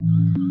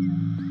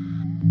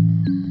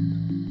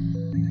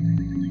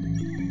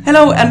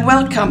Hello and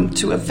welcome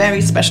to a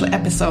very special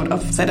episode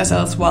of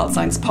ZSL's Wild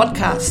Science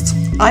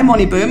podcast. I'm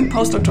Moni Boom,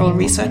 postdoctoral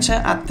researcher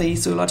at the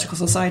Zoological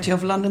Society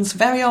of London's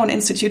very own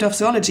Institute of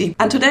Zoology.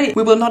 And today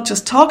we will not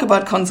just talk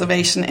about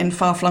conservation in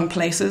far-flung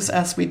places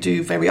as we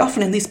do very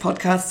often in these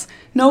podcasts.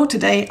 No,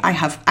 today I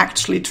have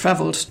actually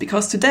travelled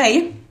because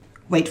today,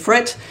 wait for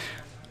it,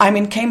 I'm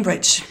in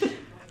Cambridge.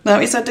 Now,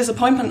 is that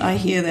disappointment I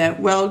hear there?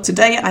 Well,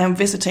 today I am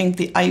visiting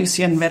the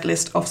IUCN Red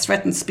List of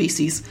Threatened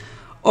Species,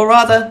 or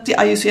rather, the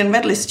IUCN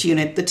Red List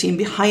unit, the team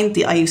behind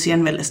the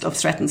IUCN Red List of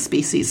Threatened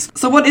Species.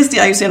 So what is the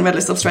IUCN Red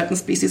List of Threatened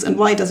Species and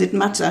why does it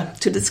matter?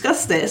 To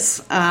discuss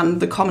this and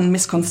the common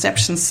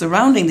misconceptions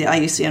surrounding the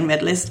IUCN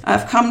Red List,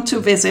 I've come to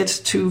visit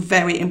two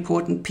very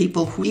important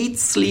people who eat,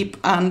 sleep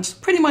and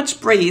pretty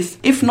much breathe,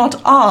 if not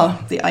are,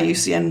 the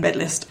IUCN Red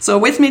List. So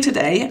with me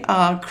today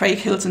are Craig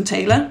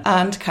Hilton-Taylor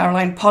and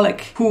Caroline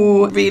Pollock,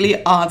 who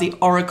really are the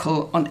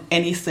oracle on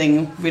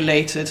anything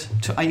related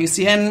to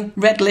IUCN,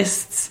 Red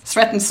Lists,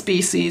 threatened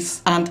species,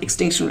 and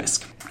extinction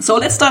risk. So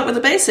let's start with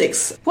the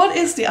basics. What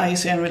is the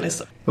IUCN Red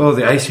List? Well,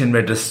 the IUCN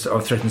Red List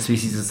of Threatened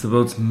Species is the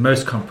world's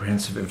most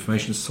comprehensive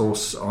information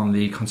source on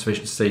the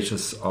conservation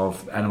status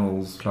of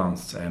animals,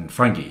 plants and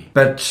fungi.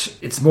 But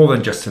it's more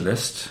than just a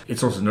list.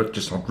 It's also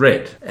not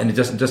red, and it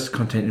doesn't just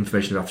contain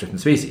information about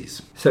threatened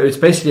species. So it's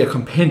basically a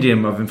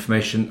compendium of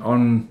information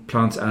on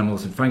plants,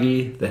 animals and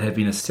fungi that have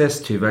been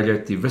assessed to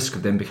evaluate the risk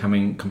of them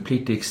becoming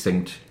completely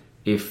extinct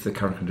if the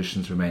current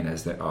conditions remain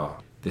as they are.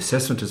 The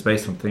assessment is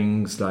based on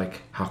things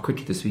like how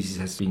quickly the species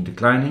has been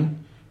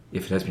declining,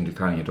 if it has been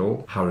declining at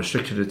all, how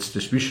restricted its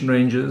distribution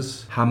range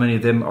is, how many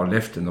of them are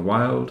left in the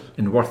wild,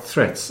 and what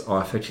threats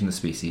are affecting the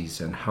species,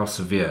 and how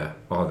severe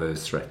are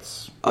those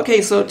threats.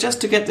 Okay, so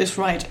just to get this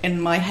right in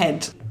my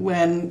head,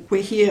 when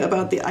we hear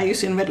about the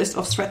IUCN Red List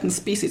of Threatened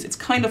Species, it's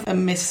kind of a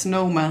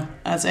misnomer,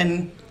 as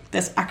in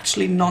there's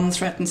actually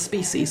non-threatened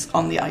species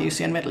on the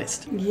IUCN Red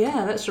List.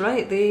 Yeah, that's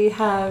right. They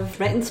have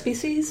threatened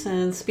species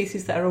and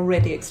species that are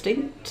already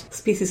extinct,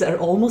 species that are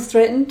almost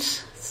threatened,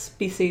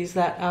 species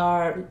that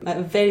are at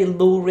a very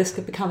low risk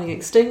of becoming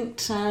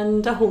extinct,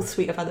 and a whole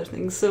suite of other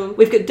things. So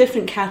we've got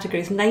different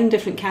categories, 9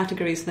 different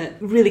categories that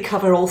really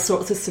cover all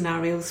sorts of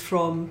scenarios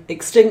from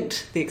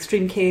extinct, the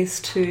extreme case,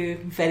 to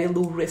very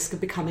low risk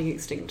of becoming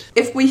extinct.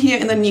 If we hear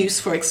in the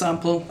news, for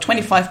example,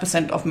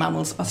 25% of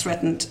mammals are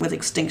threatened with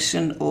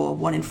extinction, or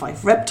 1 in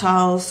 5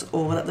 reptiles,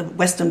 or that the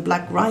western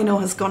black rhino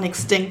has gone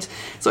extinct.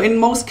 So in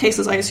most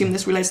cases, I assume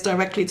this relates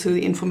directly to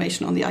the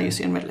information on the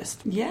IUCN Red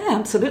List. Yeah,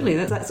 absolutely.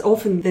 That's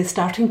often the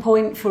starting point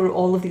for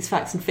all of these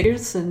facts and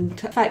figures, and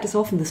in fact it's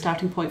often the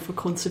starting point for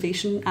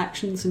conservation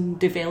actions and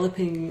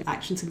developing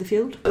actions in the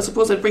field. I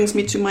suppose that brings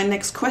me to my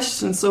next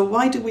question. So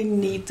why do we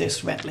need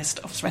this Red List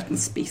of threatened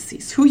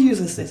species? Who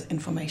uses this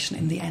information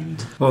in the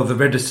end? Well, the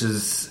Red List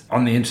is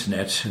on the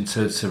internet, and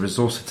so it's a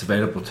resource that's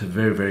available to a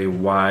very, very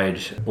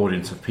wide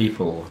audience of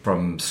people,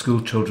 from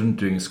school children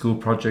doing school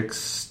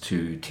projects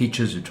to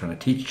teachers who are trying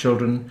to teach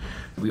children.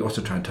 We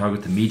also try and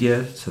target the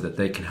media so that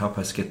they can help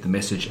us get the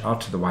message out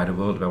to the wider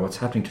world about what's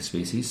happening to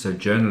species. So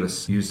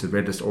journalists use the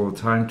Red List all the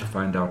time to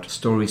find out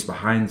stories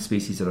behind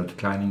species that are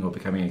declining or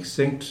becoming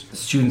extinct.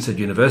 Students at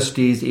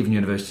universities, even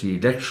university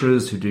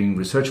lecturers who are doing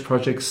research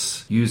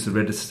projects, use the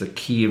Red List as a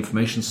key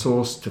information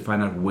source to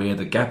find out where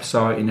the gaps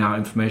are in our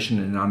information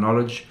and in our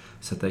knowledge,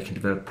 so that they can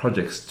develop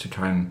projects to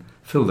try and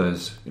fill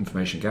those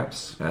information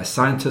gaps.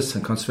 Scientists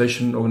and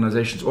conservation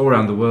organisations all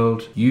around the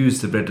world use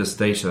the Red List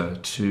data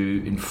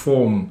to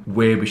inform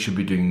where we should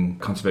be doing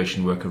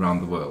conservation work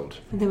around the world.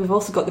 And then we've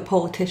also got the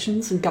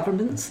politicians and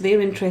governments.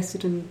 They're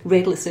interested in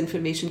Red List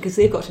information because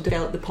they've got to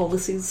develop the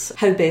policies,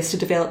 how best to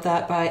develop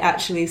that by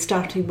actually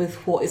starting with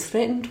what is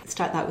threatened.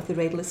 Start that with the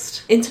Red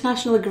List.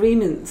 International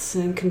agreements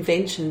and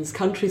conventions.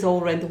 Countries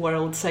all around the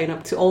world sign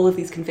up to all of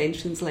these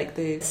conventions like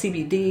the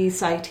CBD,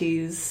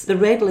 CITES. The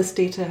Red List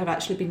data have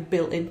actually been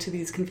built into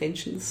these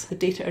conventions. The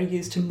data are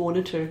used to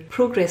monitor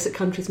progress that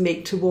countries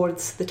make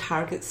towards the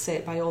targets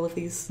set by all of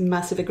these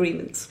massive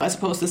agreements. I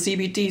suppose the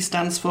CBD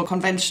stands for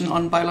Convention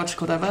on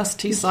Biological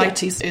Diversity.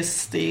 CITES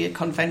is the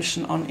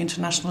Convention on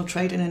International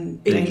Trade in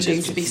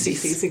Endangered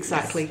Species.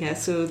 Exactly, yeah.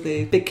 So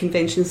the big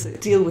conventions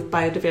that deal with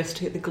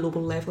biodiversity at the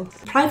global level.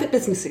 Private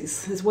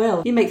businesses as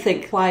well. You might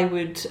think, why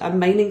would a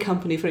mining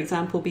company, for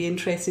example, be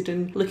interested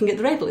in looking at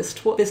the Red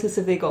List? What business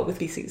have they got with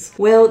species?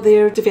 Well,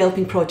 they're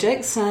developing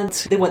projects and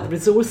they want the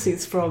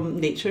resources from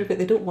nature, but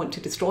they don't want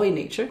to destroy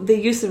nature. They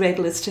use the Red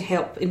List to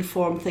help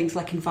inform things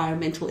like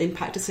environmental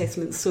impact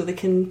assessments, so they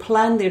can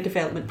plan their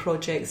development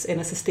projects in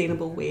a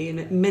sustainable way, and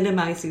it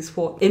minimises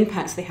what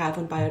impacts they have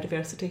on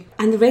biodiversity.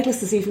 And the Red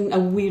List is even a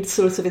weird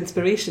source of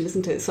inspiration,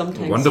 isn't it,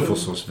 sometimes? A wonderful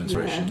source of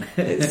inspiration.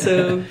 Yeah.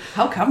 So,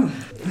 how come?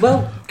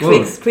 Well,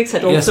 Craig's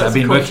had all sorts of I've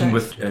been projects. working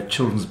with a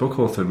children's book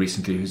author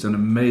recently who's done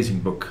an amazing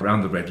book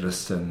around the Red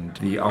List, and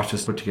the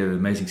artist put together an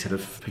amazing set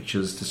of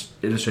pictures just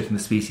illustrating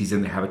the species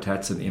and the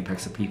habitats and the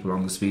impacts of people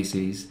on the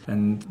species.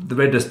 And the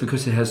Red List,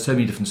 because it has so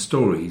many different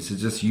stories,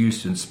 is just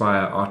used to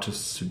inspire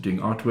artists who are doing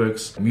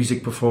artworks,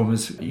 music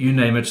performers, you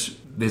name it.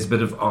 there's a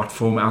bit of art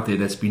form out there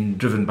that's been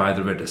driven by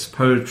the red list.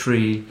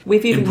 Poetry,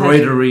 We've even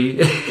embroidery.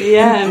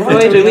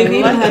 Embroidery. We've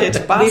even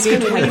had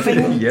basket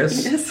weaving.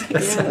 Yes.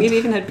 We've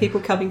even had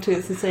people coming to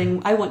us and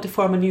saying, I want to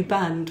form a new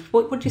band.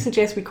 What do you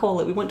suggest we call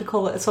it? We want to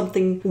call it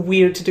something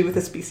weird to do with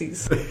a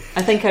species.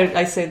 I think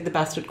I said the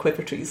bastard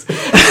quiver trees.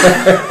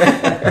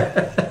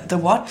 The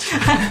what?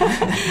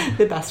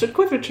 The bastard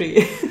quiver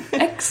tree.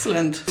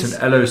 Excellent. It's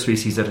an aloe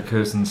species that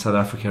occurs in South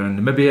Africa and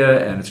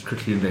Namibia, and it's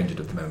critically endangered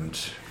at the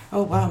moment.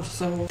 Oh wow,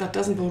 so that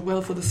doesn't bode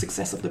well for the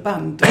success of the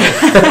band.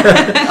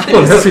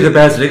 Well, hopefully the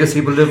band's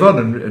legacy will live on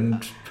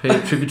and pay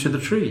tribute to the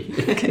tree.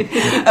 Okay.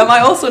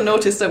 I also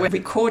noticed that we're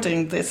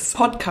recording this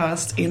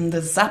podcast in the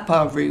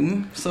Zappa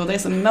room, so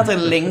there's another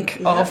link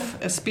of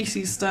a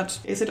species that,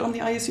 is it on the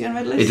IUCN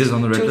Red List? It is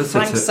on the Red to List.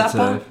 Frank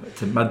Zappa?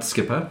 It's a mud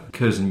skipper,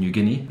 occurs in New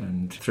Guinea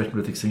and threatened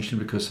with extinction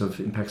because of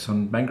impacts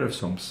on mangrove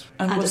swamps.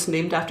 And was it's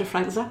named after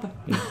Frank Zappa.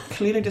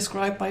 clearly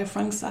described by a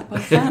Frank Zappa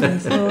fan,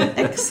 so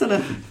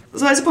excellent.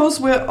 So I suppose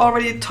we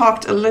already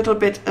talked a little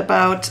bit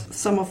about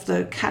some of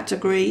the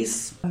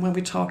categories when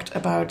we talked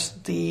about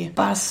the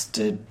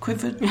bastard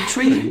quiver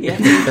tree.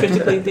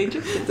 Critically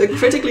endangered. The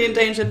critically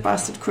endangered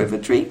bastard quiver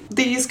tree.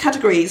 These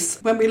categories,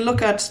 when we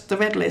look at the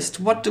Red List,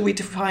 what do we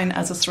define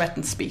as a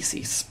threatened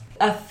species?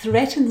 A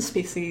threatened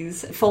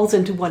species falls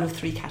into one of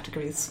three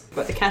categories. We've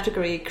got the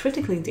category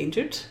critically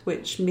endangered,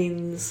 which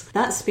means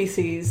that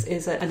species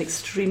is at an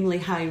extremely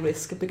high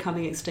risk of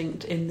becoming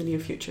extinct in the near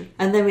future.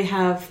 And then we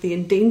have the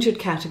endangered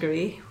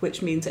category,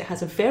 which means it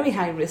has a very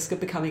high risk of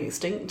becoming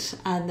extinct,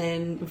 and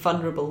then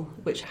vulnerable,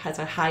 which has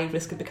a high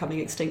risk of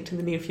becoming extinct in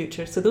the near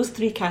future. So those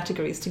three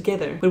categories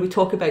together, when we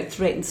talk about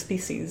threatened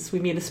species,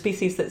 we mean a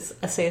species that's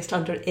assessed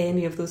under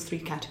any of those three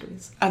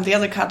categories. And the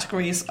other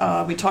categories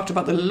are, we talked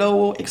about the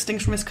low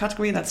extinction risk category,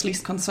 that's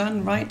least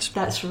concern, right?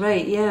 That's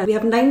right, yeah. We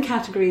have 9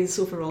 categories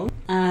overall,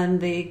 and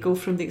they go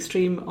from the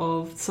extreme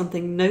of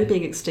something now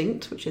being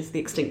extinct, which is the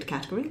extinct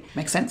category.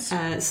 Makes sense.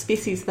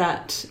 Species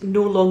that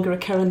no longer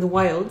occur in the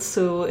wild,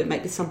 so it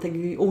might be something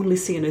you only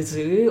see in a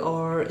zoo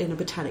or in a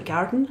botanic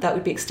garden. That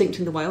would be extinct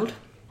in the wild.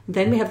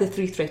 Then we have the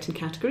 3 threatened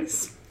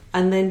categories.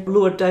 And then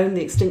lower down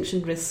the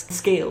extinction risk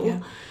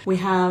scale, we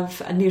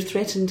have a near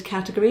threatened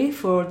category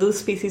for those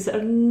species that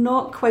are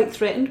not quite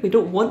threatened. We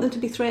don't want them to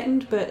be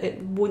threatened, but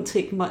it won't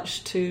take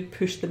much to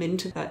push them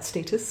into that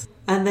status.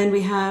 And then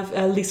we have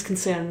a least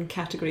concern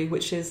category,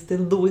 which is the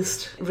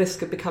lowest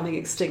risk of becoming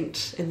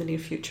extinct in the near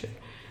future.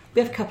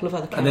 We have a couple of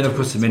other categories. And then, of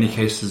course, in many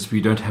cases,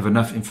 we don't have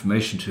enough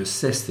information to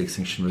assess the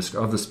extinction risk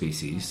of the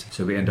species,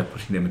 so we end up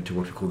putting them into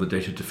what we call the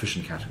data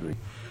deficient category.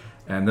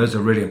 And those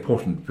are really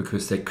important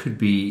because they could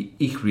be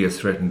equally as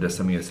threatened as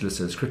something that's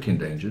listed as critically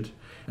endangered.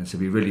 And so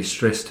we really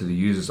stress to the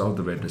users of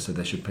the Red List that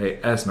they should pay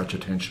as much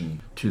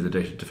attention to the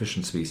data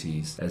deficient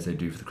species as they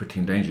do for the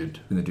critically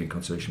endangered when they're doing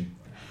conservation.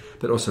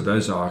 But also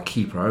those are our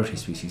key priority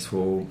species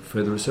for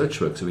further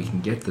research work, so we can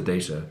get the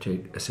data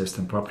to assess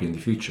them properly in the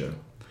future.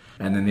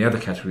 And then the other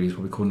category is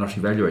what we call not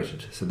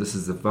evaluated. So this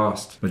is the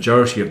vast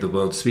majority of the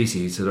world's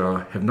species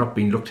that have not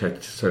been looked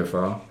at so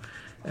far.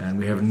 And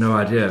we have no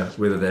idea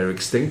whether they're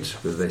extinct,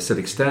 whether they're still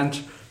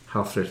extant,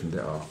 how threatened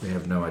they are. We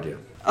have no idea.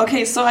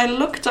 Okay, so I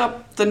looked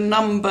up the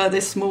number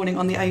this morning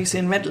on the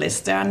IUCN Red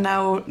List. There are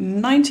now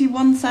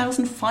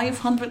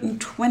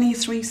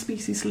 91,523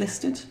 species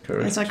listed.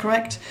 Correct. Is that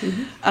correct?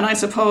 Mm-hmm. And I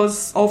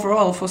suppose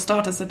overall, for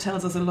starters, that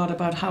tells us a lot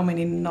about how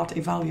many not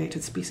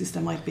evaluated species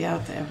there might be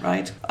out there,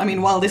 right? I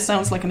mean, while this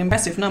sounds like an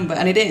impressive number,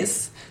 and it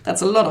is,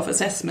 that's a lot of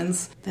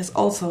assessments, there's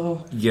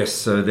also... Yes,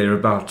 so there are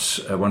about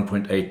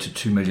 1.8 to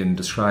 2 million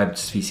described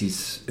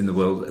species in the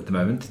world at the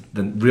moment.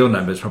 The real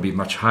number is probably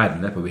much higher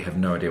than that, but we have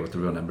no idea what the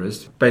real number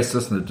is. Based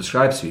on the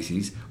described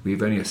species,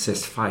 we've only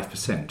assessed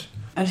 5%.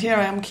 And here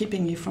I am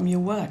keeping you from your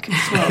work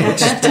as well,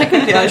 which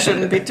technically I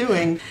shouldn't be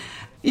doing.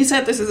 You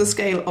said this is a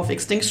scale of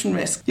extinction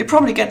risk. You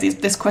probably get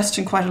this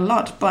question quite a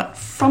lot, but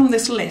from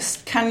this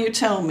list, can you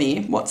tell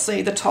me what,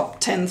 say, the top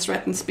 10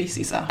 threatened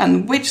species are?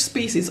 And which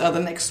species are the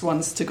next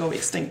ones to go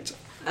extinct?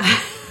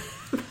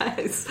 That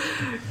is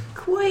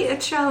quite a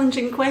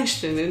challenging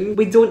question, and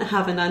we don't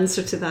have an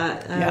answer to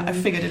that. Yeah, I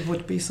figured it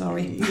would be,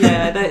 sorry.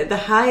 Yeah, the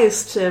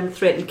highest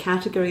threatened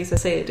category, as I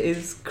said,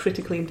 is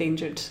critically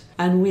endangered.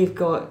 And we've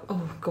got,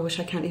 oh gosh,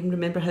 I can't even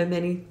remember how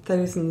many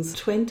thousands,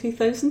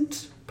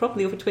 20,000?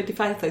 Probably over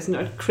 25,000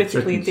 are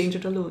critically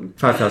endangered alone.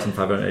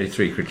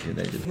 5,583 critically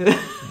endangered.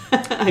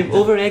 I'm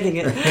over-egging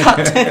it.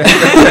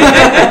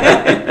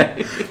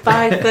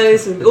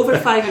 5,000, over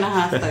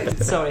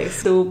 5,500, sorry.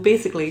 So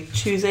basically,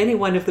 choose any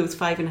one of those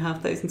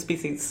 5,500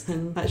 species,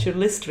 and that's your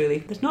list, really.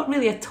 There's not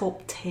really a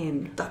top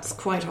 10. That's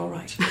quite all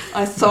right.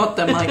 I thought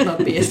there might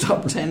not be a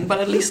top 10, but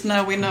at least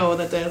now we know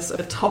that there's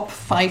a top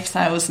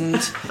 5,000.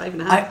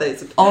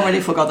 5,500. I already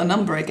forgot the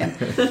number again.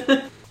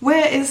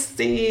 Where is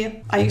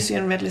the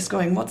IUCN Red List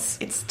going? What's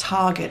its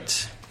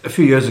target? A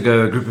few years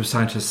ago, a group of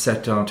scientists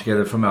sat down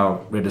together from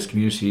our red list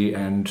community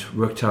and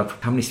worked out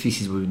how many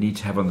species we would need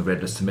to have on the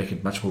red list to make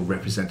it much more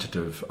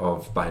representative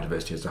of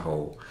biodiversity as a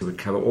whole. It would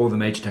cover all the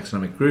major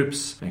taxonomic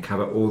groups and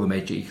cover all the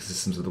major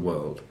ecosystems of the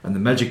world. And the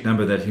magic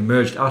number that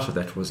emerged out of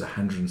that was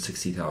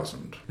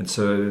 160,000. And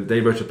so they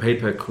wrote a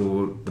paper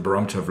called The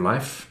Barometer of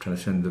Life, trying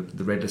to turn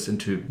the red list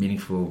into a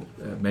meaningful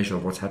measure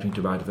of what's happening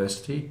to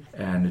biodiversity.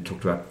 And it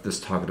talked about this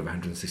target of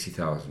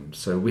 160,000.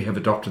 So we have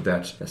adopted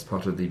that as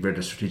part of the red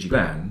list strategic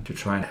plan to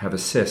try and have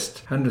assessed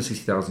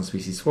 160,000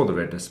 species for the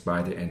red list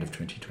by the end of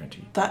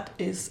 2020. That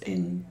is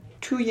in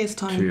 2 years'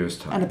 time. 2 years'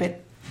 time. And a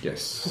bit.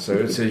 Yes, so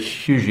it's a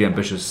hugely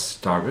ambitious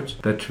target,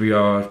 but we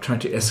are trying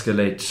to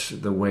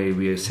escalate the way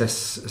we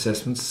assess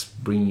assessments,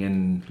 bringing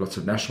in lots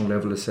of national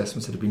level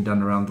assessments that have been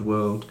done around the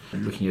world,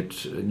 and looking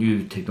at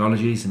new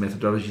technologies and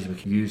methodologies we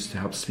can use to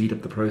help speed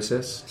up the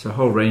process. So a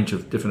whole range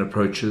of different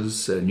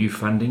approaches, new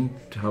funding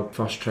to help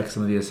fast track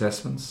some of the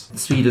assessments. The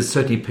speed has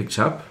certainly picked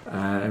up,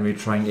 and we're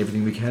trying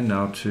everything we can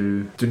now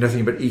to do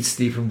nothing but eat,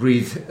 sleep and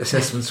breathe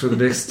assessments for the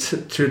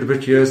next 2 and a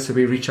bit years till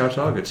we reach our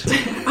target.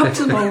 Up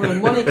to the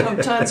moment,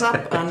 Monica turns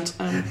up and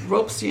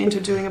ropes you into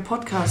doing a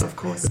podcast, of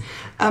course.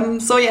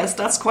 So yes,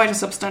 that's quite a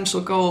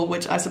substantial goal,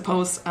 which I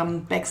suppose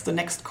begs the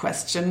next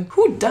question.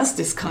 Who does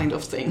this kind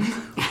of thing?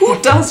 Who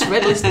does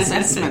red list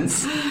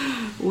assessments?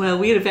 Well,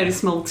 we're a very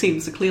small team,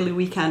 so clearly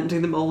we can't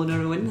do them all on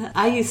our own.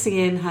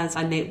 IUCN has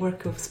a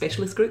network of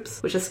specialist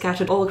groups which are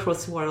scattered all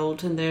across the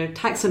world, and they're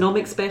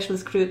taxonomic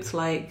specialist groups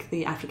like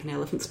the African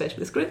elephant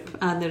specialist group,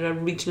 and there are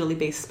regionally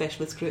based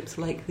specialist groups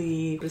like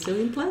the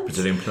Brazilian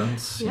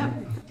plants. Yeah.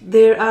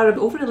 There are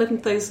over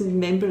 11,000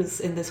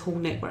 members in this whole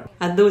network,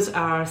 and those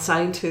are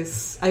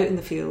scientists out in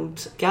the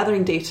field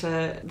gathering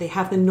data. They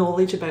have the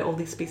knowledge about all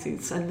these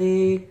species, and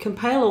they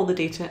compile all the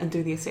data and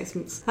do the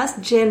assessments. That's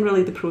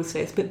generally the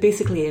process, but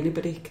basically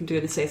anybody can do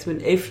an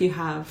assessment if you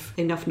have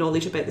enough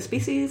knowledge about the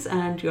species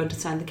and you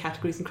understand the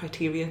categories and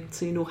criteria,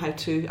 so you know how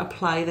to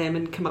apply them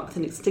and come up with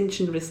an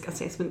extinction risk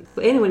assessment.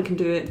 So anyone can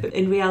do it, but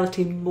in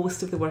reality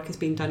most of the work is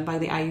being done by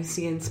the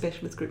IUCN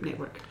Specialist Group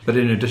Network. But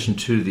in addition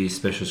to the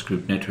Specialist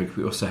Group Network,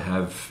 we also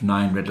have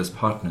 9 red list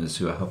partners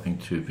who are helping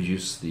to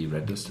produce the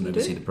red list and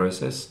oversee the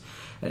process.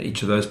 And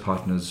each of those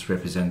partners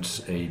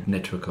represents a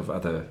network of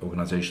other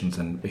organisations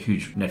and a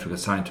huge network of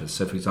scientists.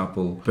 So, for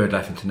example,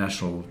 BirdLife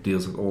International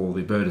deals with all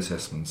the bird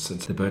assessments.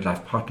 It's the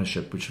BirdLife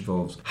Partnership, which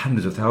involves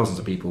hundreds of thousands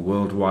of people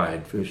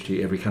worldwide.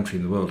 Virtually every country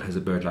in the world has a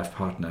BirdLife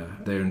partner.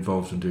 They're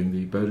involved in doing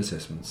the bird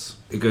assessments.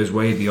 It goes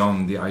way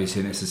beyond the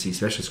IUCN SSC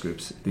specialist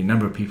groups. The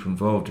number of people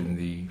involved in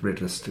the red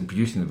list and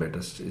producing the red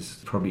list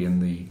is probably in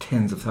the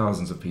tens of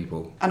thousands of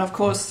people. And of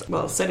course,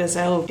 well,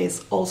 ZSL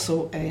is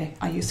also a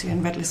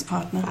IUCN red list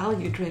partner.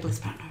 Valued red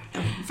list partner.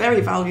 A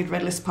very valued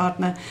red list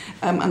partner,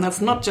 and that's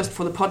not just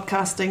for the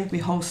podcasting. We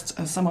host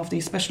some of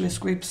these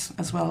specialist groups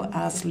as well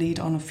as lead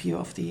on a few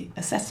of the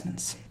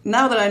assessments.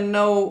 Now that I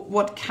know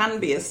what can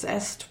be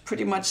assessed,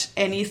 pretty much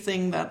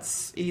anything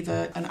that's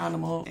either an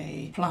animal,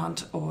 a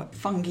plant or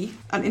fungi,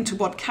 and into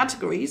what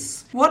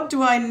categories, what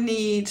do I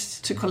need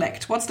to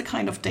collect? What's the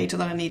kind of data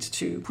that I need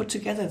to put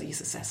together these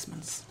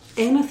assessments?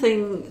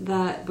 Anything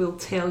that will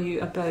tell you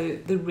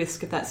about the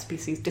risk of that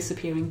species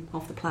disappearing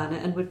off the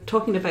planet. And we're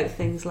talking about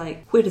things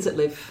like, where does it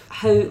live?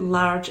 How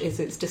large is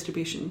its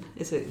distribution?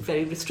 Is it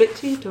very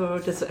restricted, or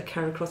does it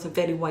occur across a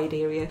very wide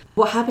area?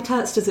 What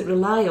habitats does it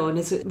rely on?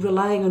 Is it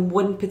relying on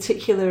one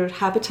particular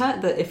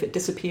habitat that if it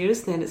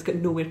disappears then it's got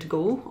nowhere to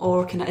go,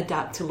 or can it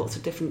adapt to lots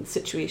of different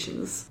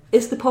situations?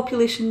 Is the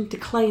population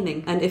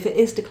declining? And if it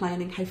is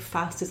declining, how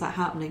fast is that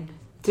happening?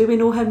 Do we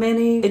know how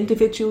many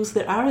individuals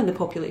there are in the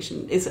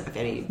population? Is it a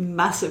very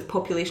massive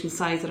population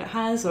size that it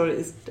has, or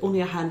is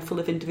only a handful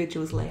of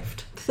individuals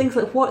left? Things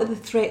like, what are the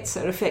threats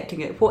that are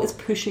affecting it? What is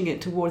pushing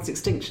it towards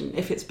extinction,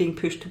 if it's being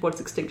pushed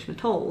towards extinction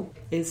at all?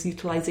 Is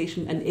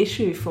utilisation an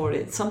issue for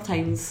it?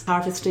 Sometimes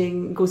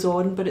harvesting goes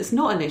on, but it's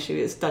not an issue.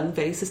 It's done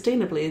very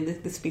sustainably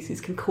and the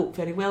species can cope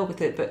very well with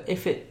it. But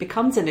if it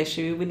becomes an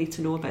issue, we need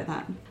to know about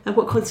that. And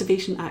what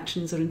conservation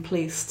actions are in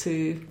place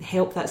to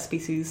help that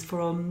species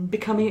from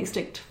becoming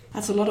extinct?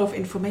 That's a lot of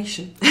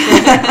information.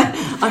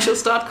 I shall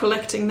start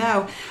collecting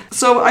now.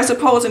 So I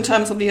suppose in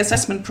terms of the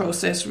assessment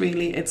process,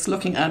 really, it's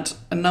looking at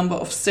a number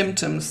of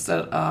symptoms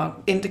that are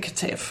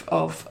indicative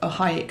of a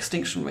high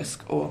extinction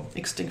risk or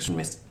extinction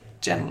risk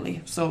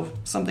generally. So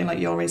something like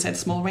you already said,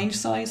 small range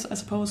size, I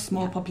suppose,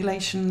 small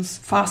populations,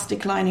 fast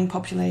declining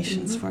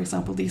populations, for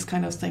example. These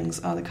kind of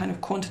things are the kind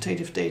of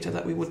quantitative data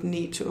that we would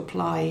need to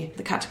apply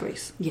the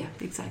categories. Yeah,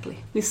 exactly.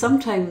 We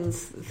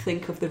sometimes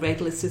think of the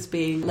red list as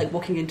being like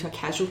walking into a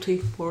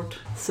casualty ward.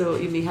 So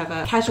you may have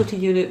a casualty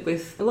unit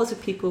with lots of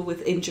people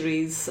with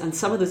injuries, and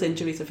some of those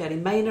injuries are very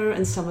minor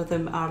and some of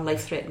them are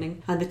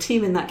life-threatening. And the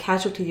team in that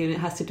casualty unit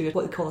has to do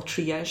what they call a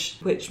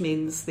triage, which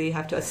means they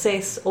have to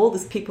assess all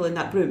those people in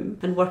that room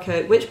and work out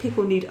which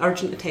people need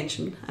urgent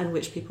attention and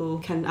which people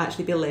can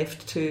actually be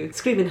left to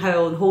scream and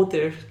howl and hold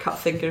their cut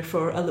finger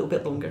for a little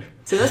bit longer.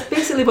 So that's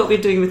basically what we're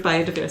doing with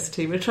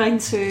biodiversity. We're trying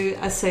to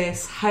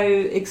assess how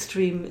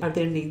extreme are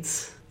their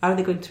needs Are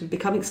they going to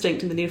become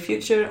extinct in the near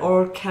future,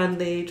 or can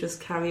they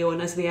just carry on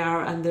as they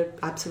are and they're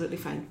absolutely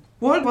fine?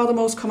 What are the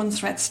most common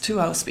threats to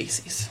our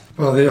species?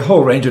 Well, there are a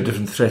whole range of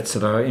different threats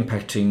that are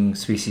impacting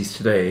species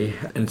today,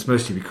 and it's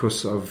mostly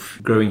because of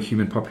growing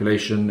human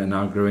population and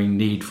our growing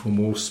need for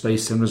more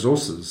space and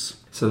resources.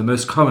 So the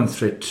most common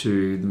threat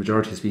to the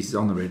majority of species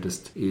on the red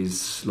list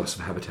is loss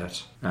of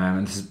habitat.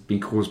 And this has been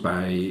caused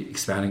by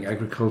expanding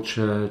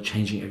agriculture,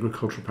 changing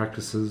agricultural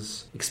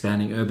practices,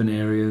 expanding urban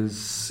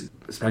areas,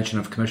 expansion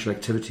of commercial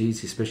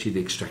activities, especially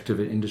the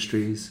extractive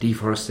industries,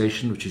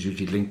 deforestation, which is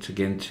usually linked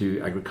again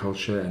to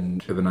agriculture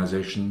and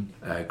urbanization,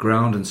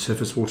 ground and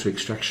surface water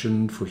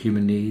extraction for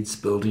human needs,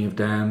 building of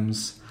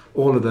dams.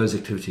 All of those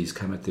activities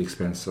come at the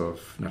expense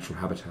of natural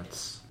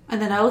habitats.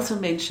 And then I also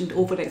mentioned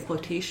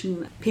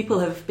overexploitation. People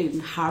have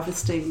been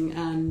harvesting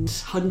and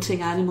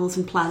hunting animals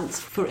and plants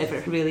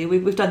forever, really.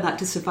 We've done that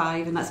to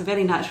survive, and that's a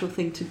very natural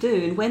thing to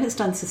do. And when it's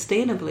done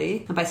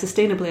sustainably, and by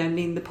sustainably I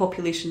mean the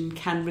population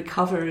can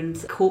recover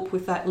and cope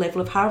with that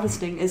level of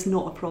harvesting, is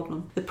not a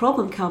problem. The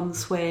problem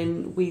comes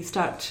when we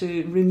start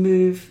to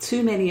remove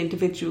too many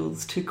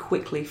individuals too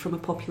quickly from a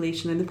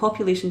population, and the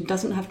population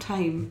doesn't have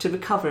time to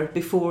recover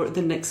before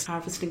the next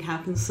harvesting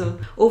happens. So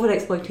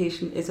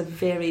overexploitation is a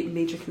very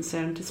major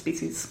concern to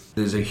species.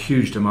 There's a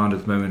huge demand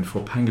at the moment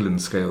for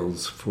pangolin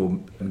scales for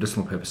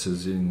medicinal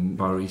purposes in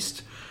Far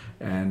East,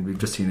 and we've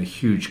just seen a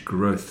huge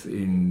growth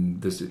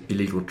in this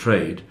illegal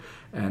trade.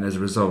 And as a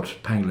result,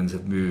 pangolins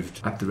have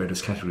moved up the red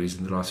list categories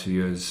in the last few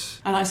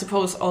years. And I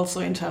suppose also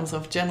in terms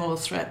of general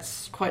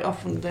threats, quite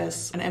often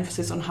there's an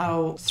emphasis on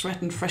how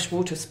threatened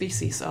freshwater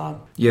species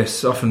are.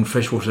 Yes, often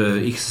freshwater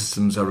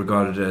ecosystems are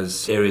regarded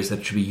as areas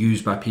that should be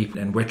used by people,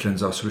 and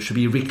wetlands are sort of should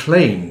be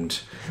reclaimed,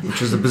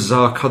 which is a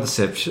bizarre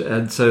concept.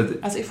 And so,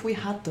 as if we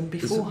had them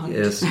beforehand.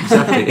 Yes,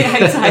 exactly.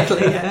 Yeah,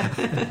 exactly.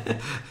 Yeah.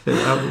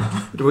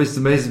 It always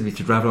amazes me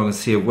to drive along and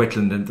see a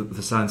wetland and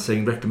the sign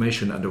saying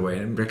reclamation underway,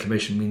 and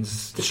reclamation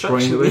means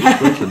destroying the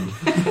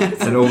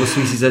wetland and all the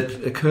species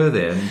that occur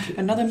there. And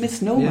another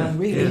misnomer,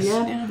 really.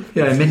 Yes.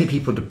 Yeah, and many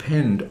people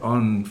depend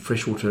on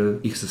freshwater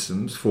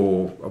ecosystems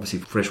for obviously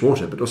fresh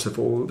water, but also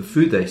for all the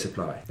food they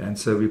supply. And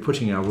so we're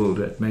putting our world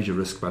at major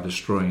risk by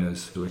destroying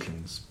those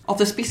wetlands. Of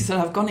the species that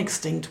have gone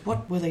extinct,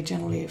 what were they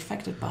generally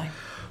affected by?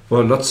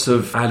 Well, lots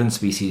of island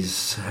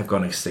species have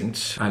gone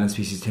extinct. Island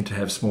species tend to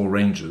have small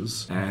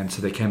ranges, and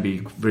so they can be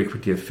very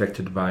quickly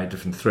affected by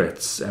different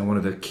threats. And one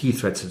of the key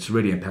threats that's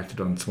really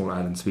impacted on small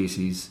island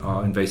species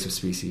are invasive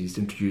species,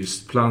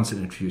 introduced plants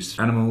and introduced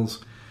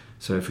animals.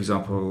 So, for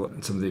example,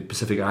 in some of the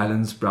Pacific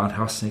Islands, brown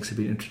house snakes have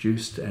been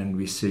introduced, and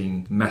we're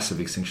seeing massive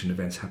extinction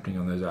events happening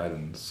on those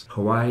islands.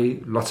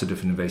 Hawaii, lots of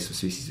different invasive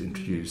species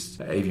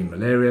introduced. Avian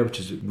malaria, which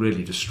has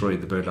really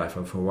destroyed the bird life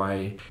of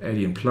Hawaii.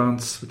 Alien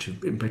plants, which are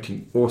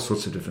impacting all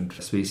sorts of different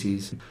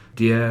species.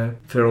 Deer,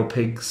 feral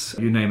pigs,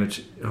 you name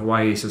it.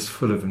 Hawaii is just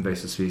full of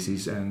invasive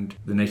species, and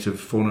the native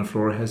fauna and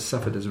flora has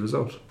suffered as a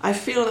result. I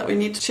feel that we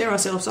need to cheer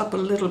ourselves up a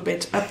little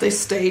bit at this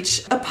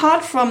stage.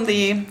 Apart from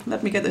the,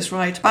 let me get this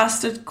right,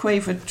 bastard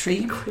quiver tree.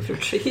 Quiver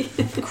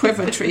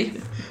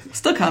tree.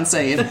 Still can't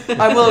say it.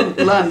 I will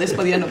learn this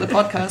by the end of the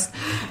podcast.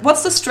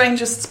 What's the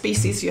strangest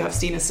species you have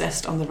seen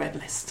assessed on the red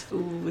list?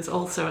 Oh, there's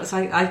all sorts.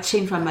 I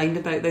change my mind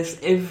about this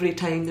every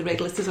time the red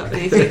list is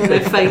updated, and I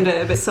find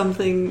out about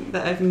something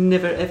that I've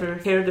never ever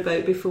heard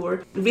about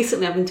before.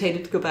 Recently I've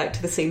intended to go back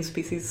to the same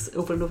species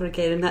over and over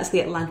again, and that's the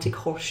Atlantic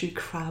horseshoe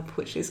crab,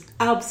 which is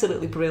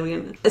absolutely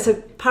brilliant. It's a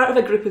part of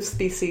a group of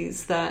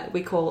species that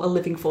we call a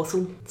living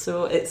fossil.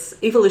 So its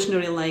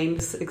evolutionary line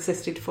has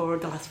existed for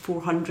the last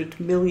 400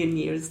 million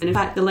years, and in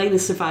fact the line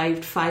has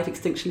survived 5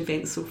 extinction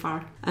events so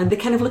far, and they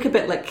kind of look a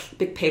bit like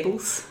big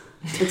pebbles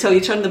until you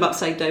turn them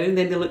upside down.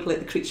 Then they look like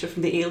the creature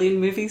from the Alien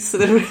movies, so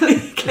they're really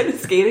kind of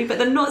scary, but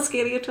they're not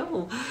scary at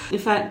all. In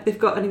fact, they've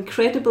got an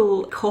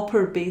incredible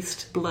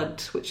copper-based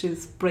blood, which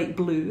is bright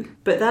blue,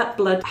 but that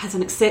blood has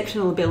an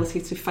exceptional ability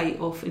to fight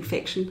off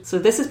infection. So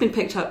this has been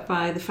picked up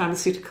by the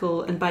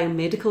pharmaceutical and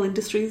biomedical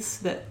industries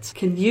that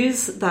can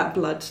use that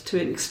blood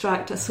to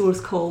extract a source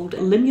called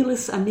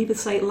Limulus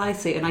amoebocyte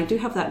lysate, and I do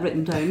have that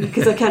written down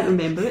because I can't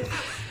remember it.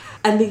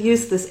 And they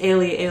use this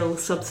LAL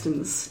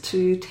substance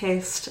to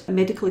test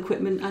medical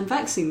equipment and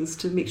vaccines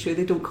to make sure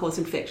they don't cause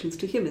infections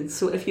to humans.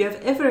 So if you have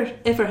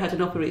ever had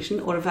an operation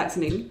or a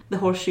vaccine, the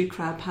horseshoe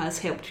crab has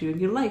helped you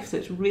in your life. So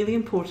it's really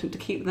important to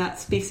keep that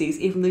species,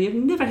 even though you've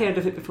never heard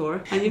of it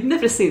before and you've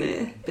never seen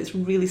it. It's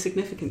really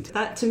significant.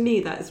 That, to me,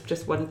 that is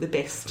just one of the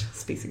best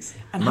species.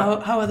 And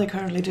how are they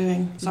currently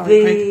doing?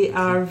 They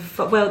are,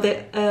 well,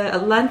 the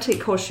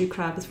Atlantic horseshoe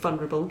crab is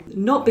vulnerable,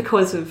 not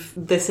because of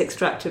this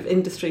extractive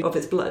industry of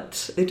its blood.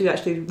 They do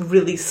actually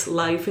release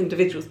live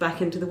individuals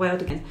back into the wild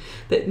again,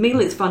 but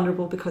mainly it's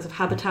vulnerable because of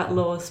habitat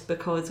loss,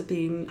 because of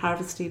being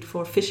harvested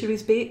for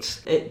fisheries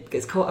bait. It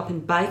gets caught up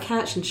in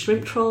bycatch and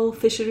shrimp trawl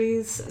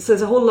fisheries. So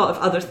there's a whole lot of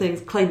other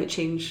things: climate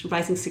change,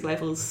 rising sea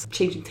levels,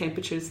 changing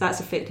temperatures, that's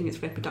affecting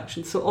its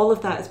reproduction. So all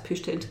of that has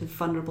pushed it into the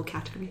vulnerable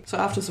category. So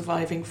after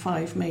surviving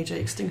 5 major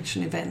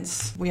extinction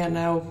events, we are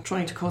now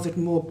trying to cause it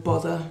more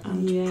bother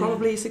and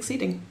probably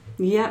succeeding.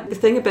 Yeah, the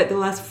thing about the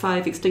last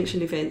 5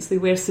 extinction events, they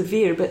were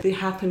severe, but they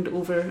happened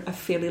over a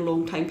fairly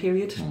long time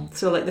period.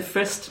 So like the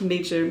first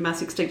major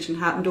mass extinction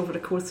happened over the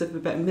course of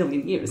about 1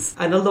 million years.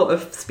 And a lot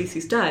of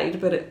species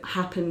died, but it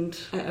happened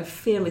at a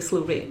fairly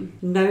slow rate.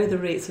 Now the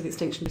rates of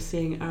extinction we're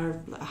seeing are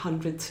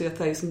 100 to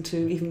 1,000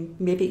 to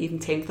maybe even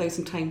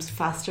 10,000 times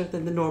faster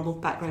than the normal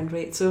background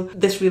rate. So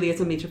this really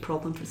is a major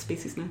problem for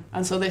species now.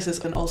 And so this is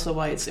also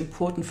why it's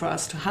important for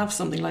us to have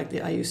something like the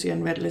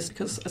IUCN Red List,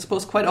 because I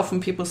suppose quite often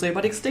people say,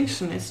 but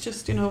extinction is just,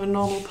 a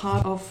normal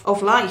part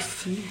of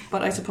life.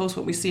 But I suppose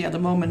what we see at the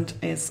moment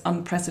is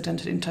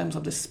unprecedented in terms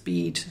of the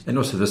speed. And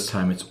also this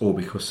time it's all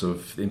because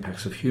of the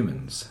impacts of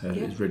humans.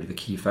 It's really the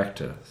key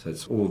factor. So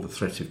it's all the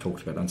threats we've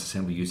talked about,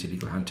 unsustainable use,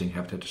 illegal hunting,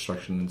 habitat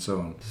destruction and so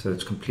on. So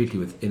it's completely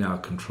within our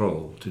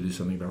control to do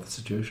something about the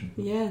situation.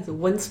 Yeah, so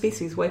one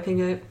species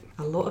wiping out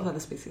a lot of other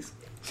species.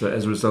 So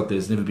as a result,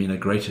 there's never been a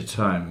greater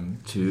time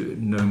to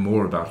know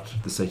more about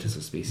the status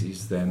of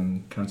species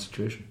than current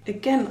situation.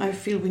 Again, I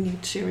feel we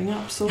need cheering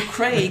up. So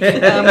Craig,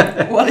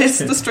 what is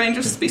the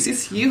strangest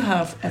species you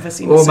have ever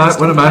seen? Well,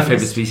 one of my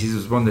favourite species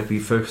was one that we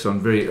focused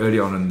on very early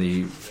on in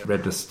the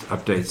Red List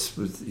updates,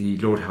 was the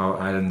Lord Howe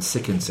Island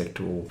sick insect,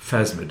 or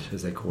phasmid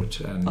as they call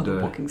it. And, or the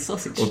walking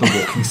sausage. Or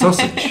the walking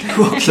sausage.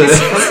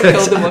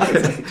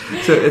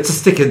 So it's a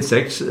stick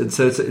insect, and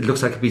so it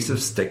looks like a piece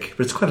of stick,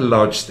 but it's quite a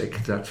large stick,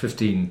 about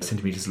 15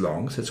 centimetres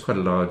long, so it's quite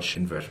a large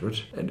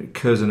invertebrate, and it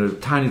occurs on a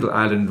tiny little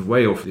island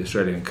way off the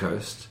Australian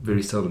coast,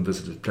 very seldom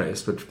visited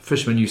place, but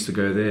fishermen used to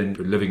go there and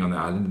were living on the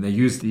island, and they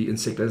used the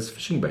insect as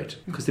fishing bait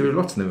because there were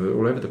lots of them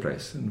all over the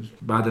place. And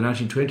by the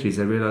 1920s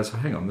they realised,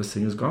 hang on, this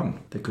thing is gone,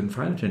 they couldn't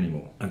find it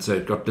anymore, and so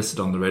it got listed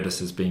on the Red List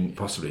as being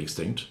possibly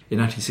extinct. In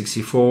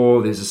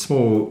 1964 there's a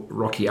small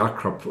rocky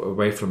outcrop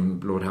away from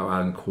Lord Howe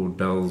Island called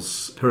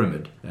Bell's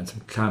Pyramid, and some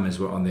climbers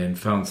were on there and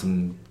found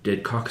some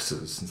dead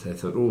carcasses, and so they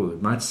thought,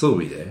 it might still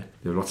be there.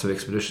 There were lots of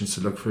expeditions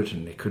to look for it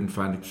and they couldn't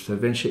find it, so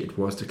eventually it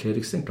was declared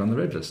extinct on the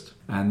Red List.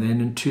 And then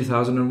in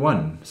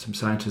 2001 some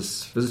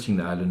scientists visiting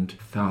the island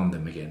found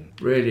them again.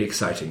 Really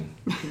exciting.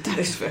 That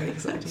is very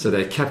exciting. So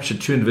they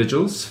captured 2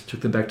 individuals, took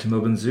them back to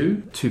Melbourne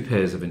Zoo, 2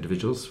 pairs of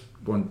individuals,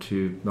 one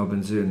to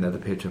Melbourne Zoo and the other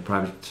pair to a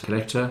private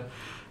collector,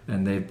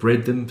 and they've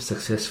bred them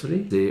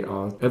successfully. There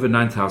are over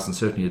 9,000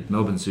 certainly at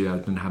Melbourne Zoo. I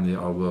don't know how many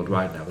there are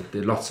worldwide now, but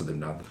there are lots of them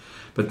now.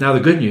 But now the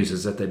good news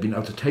is that they've been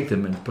able to take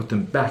them and put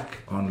them back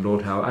on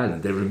Lord Howe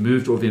Island. They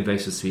removed all the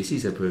invasive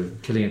species that were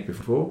killing it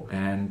before,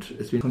 and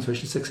it's been a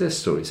conservation success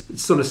story.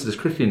 It's still listed as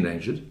critically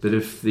endangered, but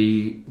if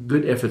the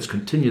good efforts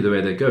continue the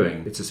way they're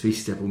going, it's a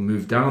species that will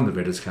move down the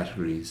Red List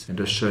categories and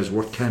just shows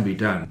what can be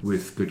done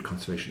with good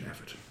conservation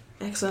effort.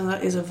 Excellent,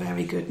 that is a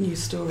very good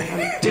news story.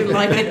 I do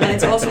like it, and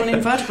it's also an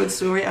invertebrate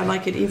story. I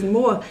like it even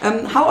more.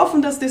 How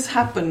often does this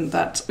happen?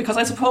 Because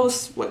I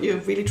suppose what you're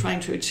really trying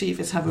to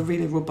achieve is have a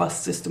really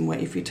robust system where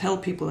if you tell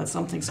people that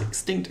something's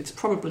extinct, it's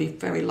probably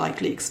very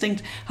likely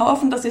extinct. How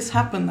often does this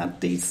happen,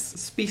 that these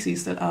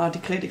species that are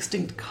declared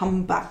extinct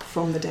come back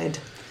from the dead?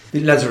 The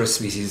Lazarus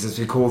species, as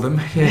we call them.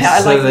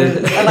 Yes.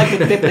 Yeah, I like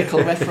the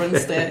biblical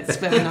reference there. It's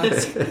very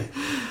nice.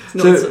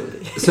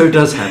 So it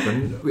does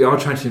happen. We are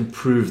trying to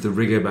improve the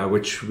rigour by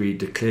which we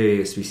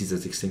declare a species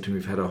as extinct, and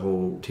we've had a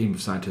whole team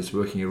of scientists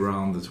working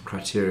around the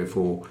criteria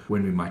for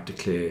when we might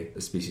declare a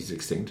species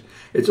extinct.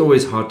 It's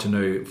always hard to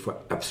know for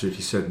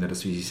absolutely certain that a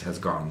species has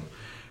gone,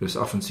 because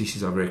often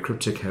species are very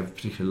cryptic, have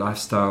particular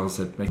lifestyles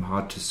that make them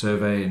hard to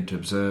survey and to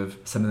observe.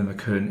 Some of them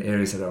occur in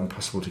areas that are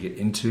impossible to get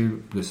into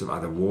because of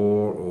either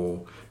war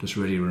or just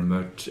really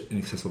remote,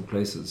 inaccessible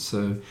places.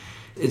 So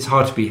it's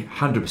hard to be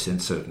 100%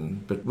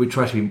 certain, but we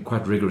try to be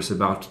quite rigorous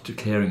about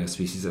declaring a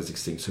species as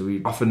extinct. So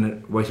we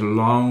often wait a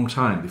long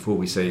time before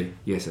we say,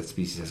 yes, that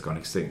species has gone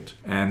extinct.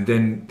 And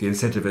then the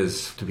incentive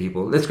is to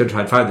people, let's go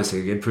try and find this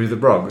thing again, prove them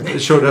wrong.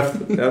 Sure enough,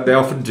 they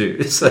often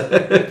do. So,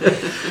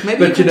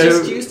 maybe you could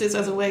just use this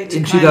as a way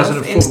to kind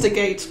of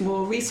instigate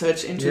more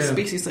research into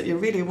species that you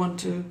really want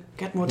to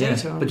get more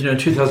data on. But in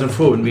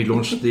 2004, when we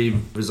launched the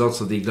results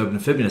of the Global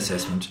Amphibian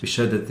Assessment, we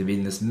showed that there had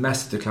been this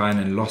massive decline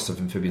and loss of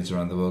amphibians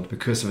around the world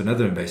because of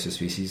another invasive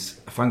species,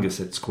 a fungus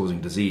that's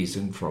causing disease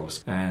in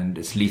frogs, and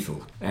it's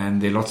lethal.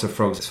 And there are lots of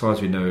frogs, as far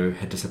as we know,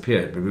 had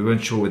disappeared, but we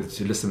weren't sure whether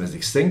to list them as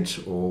extinct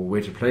or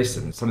where to place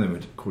them. Some of them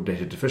were called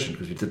data deficient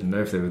because we didn't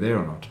know if they were there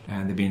or not.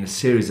 And there have been a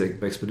series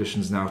of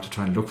expeditions now to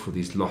try and look for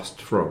these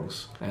lost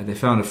frogs. They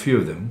found a few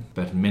of them,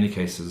 but in many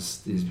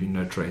cases there's been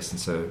no trace,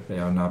 and so they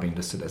are now being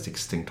listed as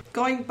extinct.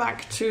 Going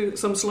back to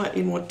some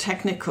slightly more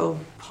technical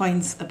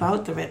points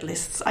about the Red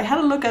Lists, I had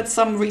a look at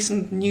some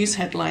recent news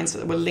headlines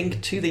that were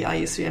linked to the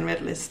IUCN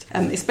Red List,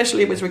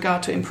 especially with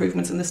regard to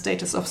improvements in the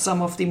status of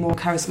some of the more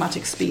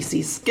charismatic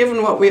species.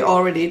 Given what we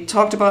already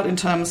talked about in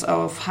terms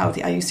of how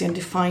the IUCN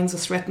defines a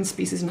threatened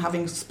species and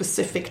having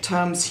specific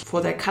terms for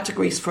their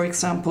categories, for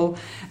example,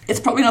 it's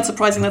probably not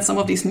surprising that some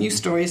of these news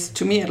stories,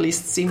 to me at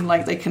least, seem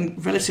like they can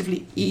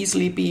relatively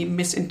easily be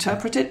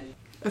misinterpreted.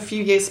 A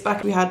few years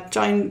back, we had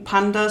giant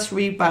pandas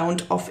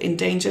rebound off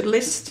endangered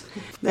list.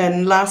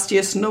 Then last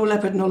year, snow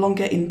leopard no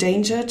longer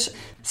endangered.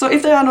 So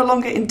if they are no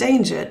longer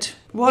endangered,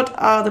 what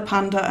are the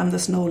panda and the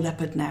snow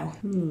leopard now?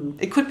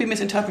 It could be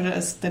misinterpreted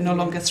as they're no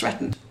longer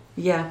threatened.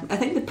 Yeah, I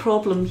think the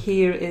problem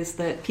here is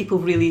that people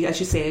really,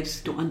 as you said,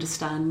 don't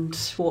understand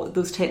what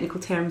those technical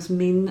terms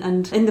mean.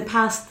 And in the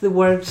past, the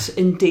word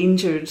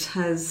endangered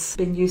has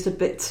been used a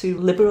bit too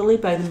liberally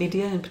by the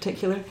media in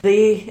particular.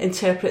 They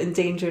interpret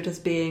endangered as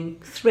being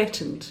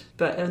threatened.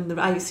 But on the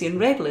IUCN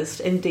Red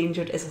List,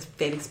 endangered is a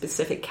very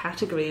specific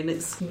category, and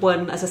it's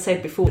one, as I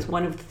said before, it's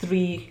one of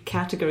 3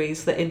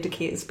 categories that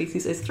indicate a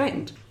species is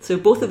threatened. So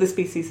both of the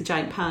species, the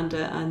giant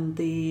panda and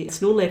the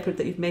snow leopard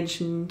that you've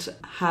mentioned,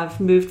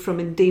 have moved from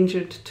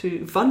endangered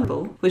to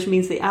vulnerable, which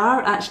means they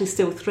are actually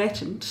still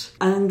threatened,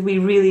 and we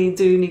really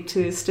do need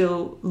to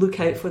still look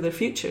out for their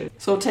future.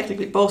 So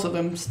technically both of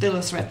them still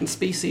a threatened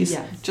species,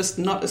 Yeah. just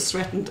not as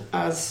threatened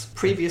as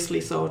previously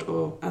thought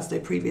or as they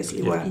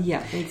previously were.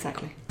 Yeah,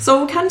 exactly.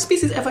 So can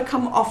species ever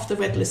come off the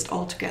red list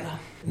altogether?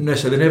 No,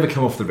 so they never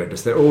come off the red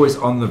list. They're always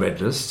on the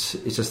red list.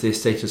 It's just their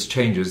status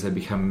changes. They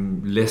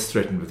become less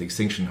threatened with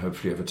extinction,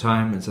 hopefully, over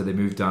time. And so they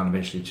move down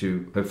eventually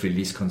to, hopefully,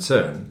 least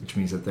concern, which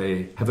means that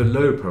they have a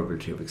low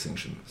probability of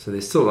extinction. So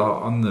they still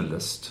are on the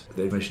list.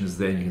 The information is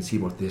there and you can see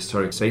what the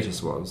historic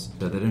status was.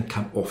 But they don't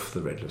come off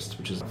the red list,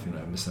 which is, a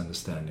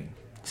misunderstanding.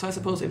 So I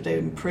suppose if they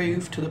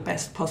improve to the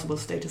best possible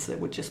status, it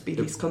would just be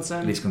least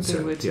concern. Least concern,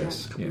 They would,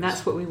 yes. yeah. And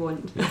that's what we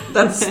want.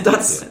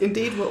 That's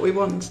indeed what we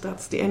want.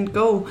 That's the end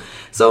goal.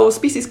 So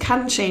species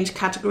can change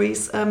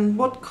categories.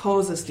 What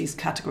causes these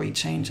category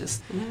changes?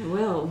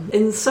 Well,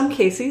 in some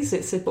cases,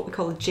 it's what we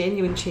call a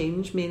genuine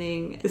change,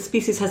 meaning the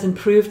species has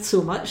improved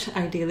so much,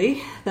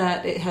 ideally,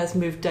 that it has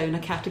moved down a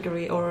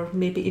category or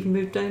maybe even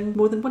moved down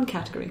more than one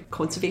category.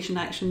 Conservation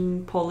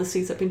action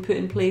policies that have been put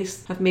in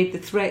place have made the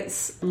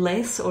threats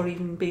less or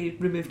even be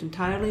removed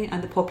entirely,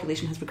 and the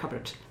population has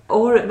recovered.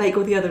 Or it might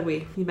go the other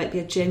way. You might be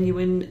a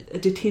genuine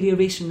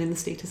deterioration in the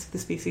status of the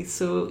species.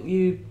 So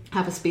you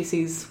have a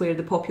species where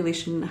the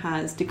population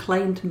has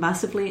declined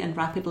massively and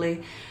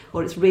rapidly,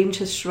 or its range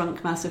has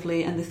shrunk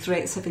massively and the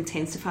threats have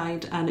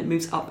intensified, and it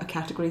moves up a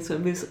category, so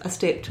it moves a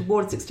step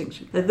towards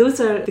extinction. Now, those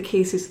are the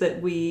cases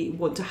that we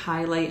want to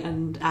highlight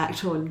and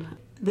act on.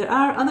 There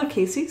are other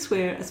cases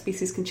where a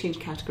species can change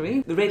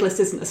category. The Red List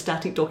isn't a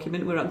static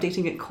document, we're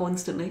updating it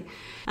constantly.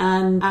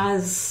 And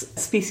as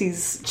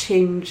species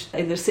change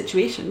in their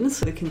situations,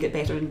 so they can get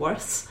better and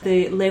worse,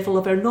 the level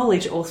of our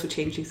knowledge also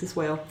changes as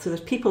well. So there's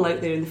people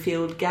out there in the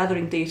field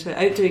gathering data,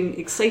 out doing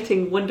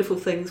exciting, wonderful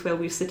things while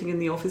we're sitting in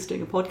the office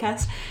doing a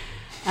podcast.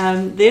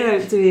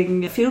 They're out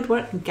doing field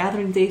work and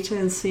gathering data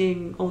and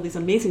seeing all these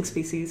amazing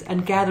species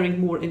and gathering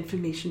more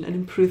information and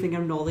improving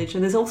our knowledge.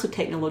 And there's also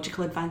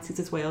technological advances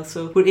as well.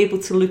 So we're able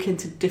to look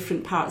into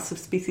different parts of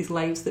species'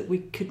 lives that we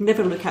could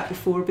never look at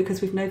before because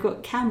we've now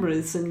got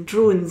cameras and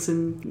drones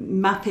and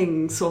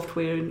mapping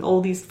software and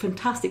all these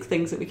fantastic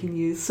things that we can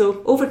use.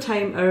 So over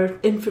time, our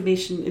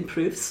information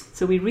improves.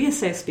 So we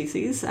reassess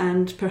species,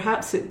 and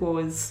perhaps it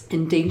was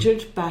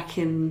endangered back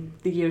in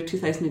the year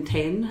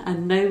 2010,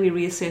 and now we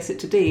reassess it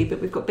today, but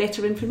we've got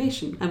better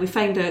information, and we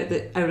find out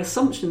that our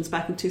assumptions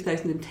back in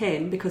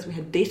 2010, because we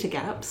had data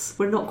gaps,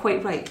 were not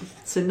quite right.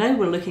 So now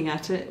we're looking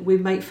at it, we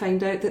might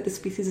find out that the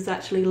species is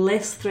actually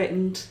less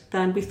threatened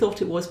than we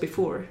thought it was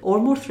before, or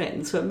more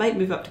threatened, so it might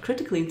move up to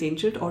critically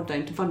endangered or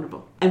down to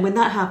vulnerable. And when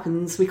that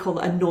happens, we call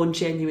it a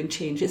non-genuine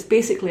change. It's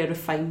basically a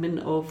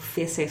refinement of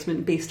the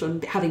assessment based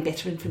on having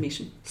better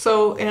information.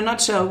 So in a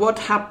nutshell, what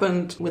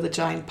happened with the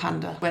giant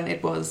panda when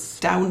it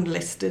was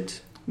downlisted?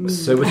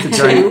 So with the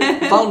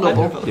giant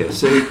vulnerable. Yeah,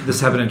 so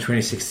this happened in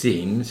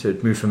 2016, so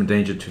it moved from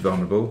endangered to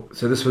vulnerable.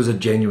 So this was a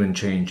genuine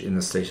change in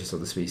the status of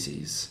the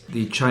species.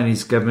 The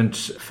Chinese government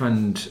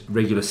fund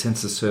regular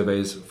census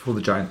surveys for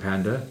the giant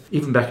panda.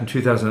 Even back in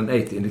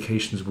 2008, the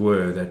indications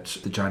were that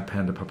the giant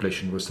panda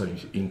population was starting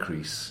to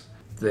increase.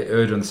 They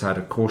erred on the side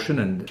of caution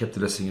and kept the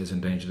listing as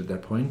endangered at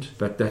that point,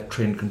 but that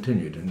trend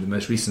continued, and the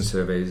most recent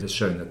surveys has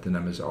shown that the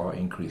numbers are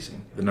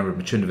increasing. The number of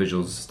mature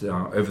individuals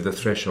are over the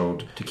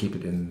threshold to keep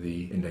it in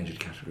the endangered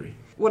category.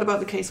 What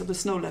about the case of the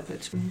snow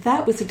leopard?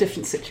 That was a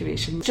different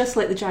situation. Just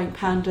like the giant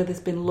panda,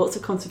 there's been lots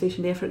of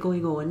conservation effort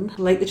going on.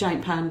 Like the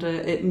giant panda,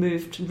 it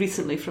moved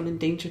recently from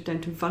endangered down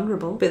to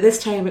vulnerable, but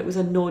this time it was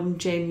a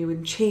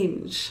non-genuine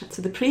change.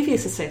 So the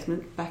previous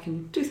assessment, back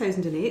in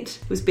 2008,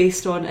 was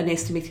based on an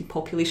estimated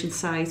population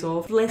size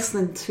of less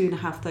than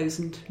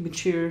 2,500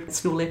 mature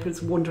snow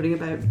leopards wandering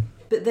about.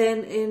 But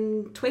then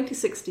in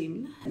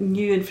 2016,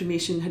 new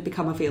information had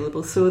become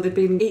available. So there'd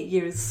been 8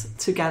 years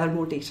to gather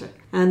more data.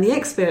 And the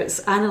experts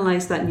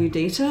analysed that new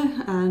data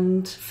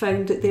and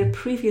found that their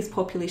previous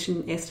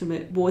population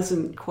estimate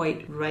wasn't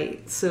quite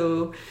right.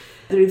 So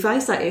they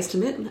revised that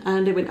estimate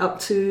and it went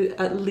up to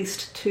at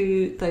least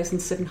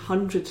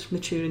 2,700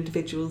 mature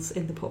individuals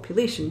in the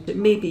population. It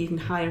may be even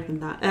higher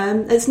than that.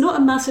 It's not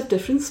a massive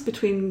difference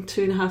between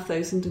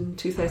 2,500 and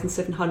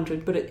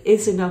 2,700, but it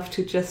is enough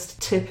to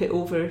just tip it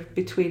over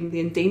between the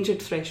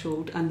endangered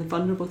threshold and the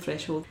vulnerable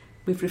threshold.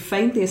 We've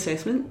refined the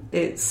assessment.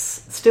 It's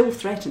still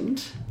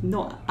threatened,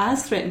 not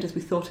as threatened as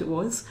we thought it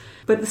was,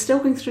 but it's still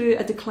going through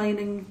a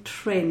declining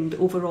trend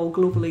overall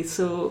globally.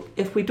 So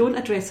if we don't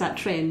address that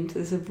trend,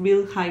 there's a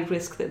real high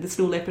risk that the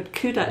snow leopard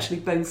could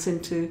actually bounce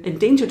into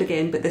endangered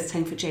again, but this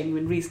time for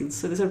genuine reasons.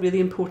 So there's a really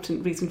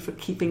important reason for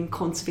keeping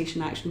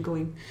conservation action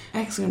going.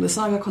 Excellent. The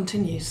saga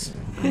continues.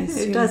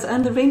 It does.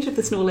 And the range of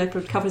the snow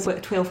leopard covers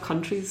about 12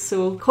 countries.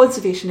 So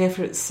conservation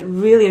efforts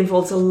really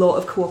involves a lot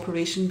of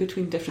cooperation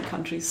between different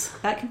countries.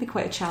 That can be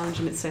quite a challenge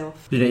in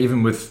itself.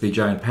 Even with the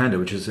giant panda,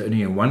 which is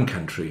only in one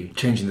country,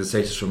 changing the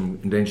status from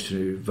endangered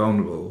to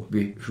vulnerable,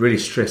 we really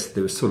stressed that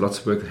there was still lots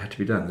of work that had to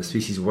be done. The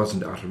species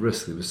wasn't out of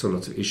risk. There were still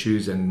lots of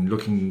issues, and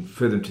looking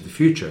further into the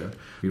future,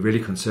 we're really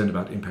concerned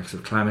about impacts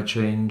of climate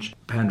change.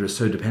 Panda is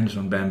so dependent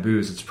on bamboo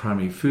as its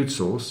primary food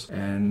source,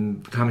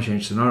 and climate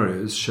change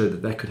scenarios show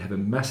that that could have a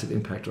massive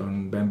impact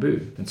on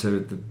bamboo. And so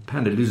if the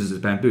panda loses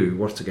its bamboo,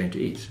 what's it going to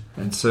eat?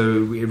 And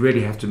so we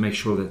really have to make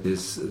sure that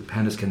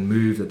pandas can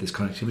move, that there's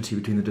connectivity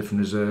between the different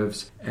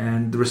reserves.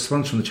 And the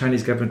response from the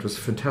Chinese government was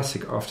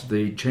fantastic after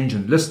the change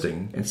in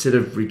listing. Instead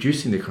of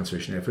reducing their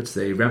conservation efforts,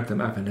 they ramped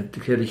them up and have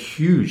declared a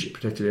huge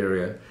protected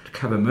area to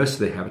cover most of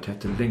their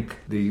habitat to link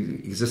the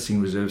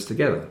existing reserves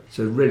together.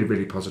 So really,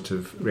 really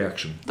positive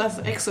reaction. That's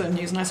excellent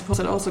news, and I suppose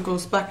it also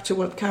goes back to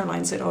what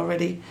Caroline said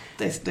already.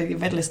 The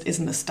Red List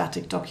isn't a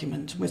static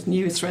document. With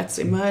new threats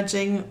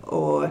emerging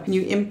or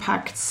new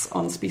impacts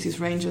on species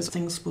ranges,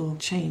 things will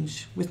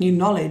change. With new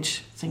knowledge,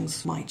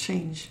 things might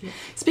change. Yeah.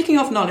 Speaking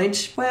of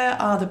knowledge, where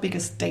are the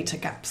biggest data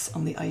gaps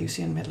on the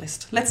IUCN Red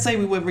List? Let's say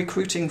we were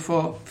recruiting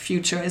for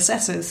future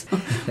assessors.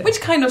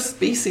 Which kind of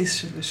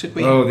species should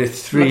we look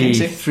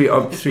into?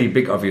 Three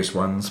big obvious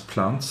ones.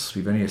 Plants.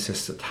 We've only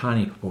assessed a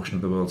tiny proportion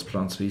of the world's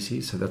plant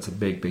species, so that's a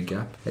big, big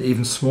gap. An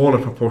even smaller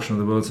proportion of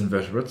the world's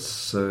invertebrates,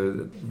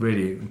 so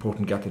really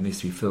important gap that needs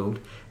to be filled.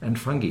 And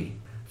fungi.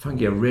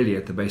 Fungi are really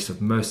at the base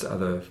of most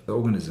other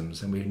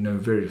organisms, and we know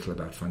very little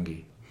about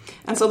fungi.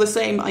 And so the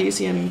same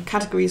IUCN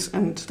categories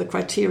and the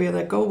criteria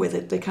that go with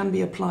it, they can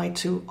be applied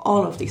to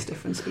all of these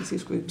different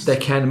species groups. They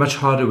can, much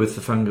harder with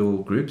the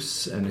fungal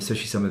groups, and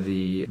especially some of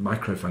the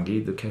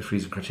microfungi. The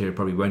categories and criteria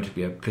probably won't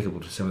be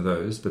applicable to some of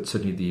those, but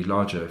certainly the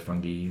larger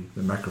fungi,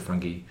 the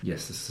macrofungi,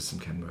 yes, the system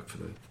can work for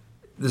those.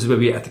 This is where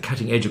we're at the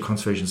cutting edge of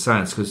conservation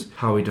science, because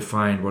how we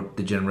define what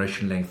the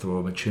generation length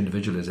or mature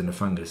individual is in a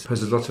fungus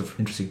poses lots of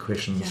interesting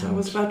questions. Yeah, I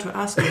was about to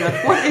ask you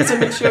that. What is a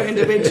mature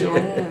individual?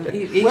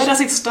 Where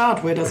does it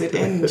start? Where does it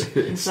end?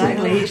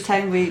 Exactly. Each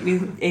time we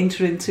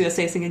enter into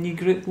assessing a new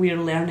group, we're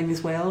learning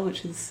as well,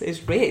 which is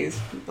great. It's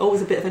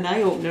always a bit of an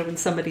eye-opener when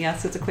somebody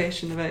asks us a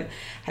question about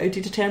how do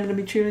you determine a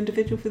mature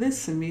individual for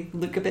this, and we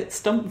look a bit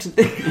stumped.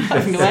 I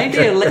have no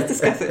idea. Let's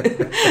discuss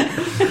it.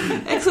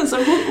 Excellent.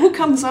 So who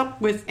comes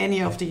up with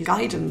any of the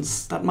guidance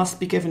that must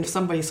be given if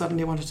somebody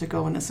suddenly wanted to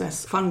go and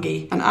assess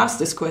fungi and ask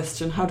this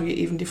question, how do you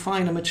even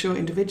define a mature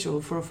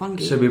individual for a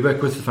fungi? So we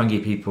work with the fungi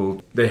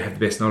people. They have the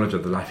best knowledge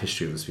of the life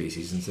history of the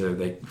species, and so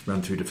they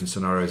run through different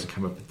scenarios and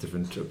come up with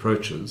different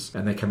approaches,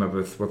 and they come up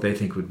with what they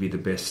think would be the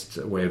best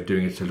way of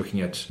doing it, so looking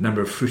at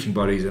number of fruiting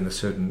bodies in a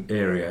certain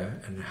area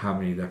and how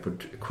many that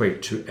would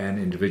equate to an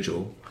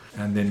individual.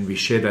 And then we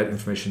share that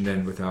information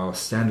then with our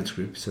standards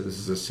group. So this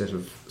is a set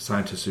of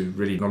scientists who are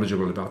really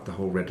knowledgeable about the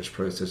whole Red List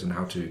process and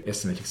how to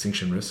estimate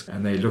extinction risk.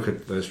 And they look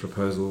at those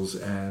proposals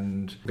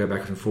and go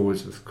back and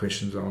forwards with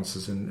questions,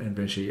 answers, and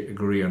eventually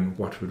agree on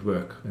what would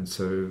work. And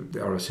so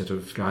there are a set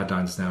of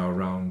guidelines now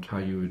around how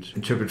you would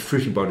interpret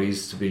fruiting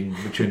bodies to being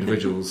mature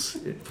individuals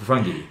for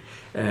fungi.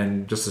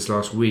 And just this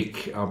last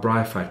week, our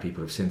bryophyte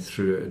people have sent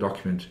through a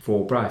document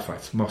for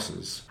bryophytes,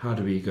 mosses. How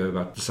do we go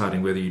about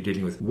deciding whether you're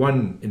dealing with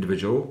one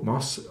individual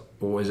moss,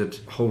 or is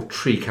it a whole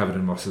tree covered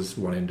in mosses,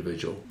 one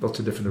individual? Lots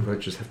of different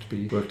approaches have to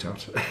be worked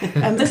out.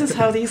 And this is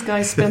how these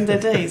guys spend their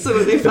days.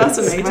 Absolutely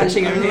fascinating.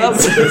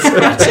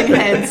 Scratching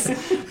heads,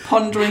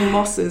 pondering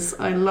mosses.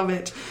 I love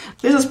it.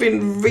 This has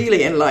been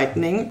really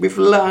enlightening. We've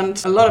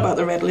learned a lot about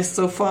the Red List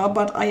so far,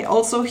 but I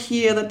also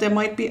hear that there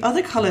might be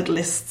other coloured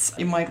lists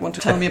you might want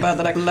to tell me about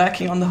that are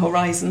lurking on the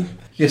horizon.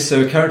 Yes,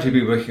 so currently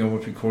we're working on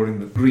what we're calling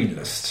the Green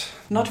List.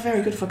 Not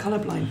very good for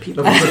colourblind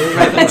people. But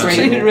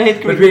we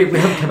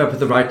haven't come up with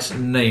the right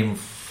name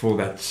for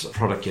that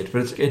product yet,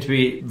 but it's going to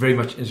be very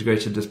much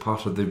integrated as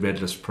part of the Red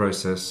List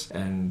process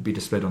and be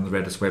displayed on the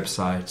Red List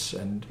website.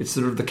 And it's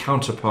sort of the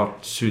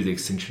counterpart to the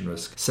extinction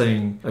risk,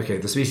 saying, okay,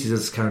 the species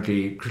is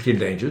currently critically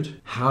endangered.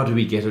 How do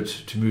we get it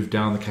to move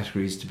down the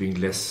categories to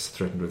being less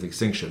threatened with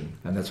extinction?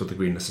 And that's what the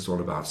Green List is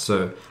all about.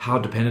 So how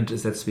dependent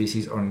is that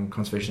species on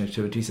conservation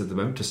activities at the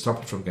moment to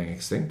stop it from going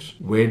extinct?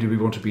 Where do we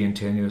want to be in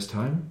 10 years'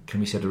 time? Can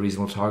we set a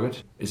reasonable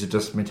target? Is it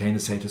just maintain the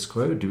status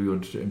quo? Do we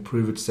want to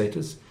improve its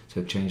status? So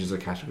it changes a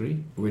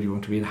category. Where do you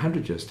want to be in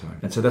 100 years' time?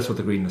 And so that's what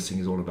the green listing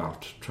is all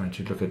about, trying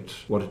to look at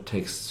what it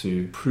takes to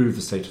improve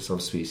the status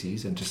of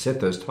species and to set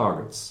those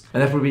targets.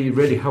 And that would be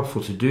really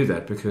helpful to do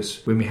that,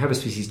 because when we have a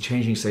species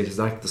changing status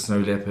like the snow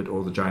leopard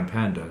or the giant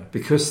panda,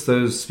 because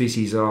those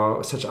species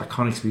are such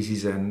iconic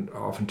species and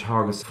are often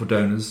targets for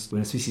donors,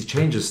 when a species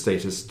changes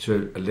status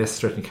to a less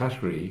threatened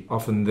category,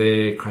 often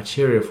their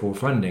criteria for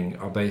funding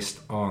are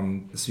based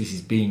on the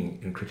species being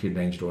critically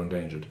endangered or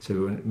endangered.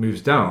 So when it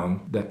moves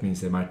down, that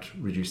means they might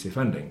reduce their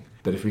funding.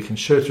 But if we can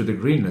show through the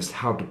green list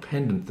how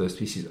dependent those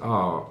species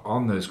are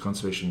on those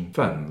conservation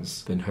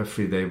funds, then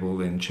hopefully they will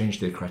then change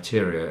their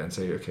criteria and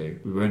say, okay,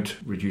 we won't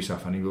reduce our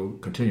funding, we'll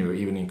continue or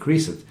even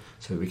increase it,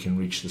 so we can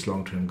reach this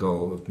long-term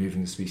goal of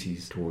moving the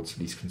species towards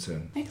least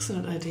concern.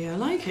 Excellent idea. I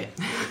like it.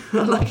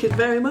 I like it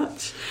very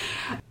much.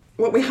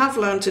 What we have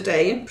learned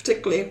today,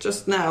 particularly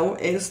just now,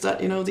 is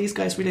that, these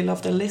guys really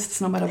love their lists,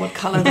 no matter what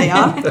colour they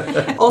are.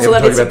 Also,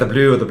 talking about the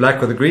blue or the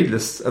black or the green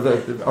lists, or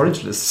the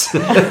orange lists. Do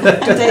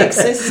they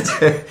exist?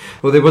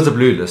 Well, there was a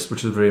blue list,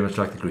 which is very much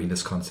like the green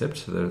list concept,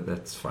 so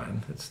that's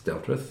fine, it's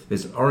dealt with.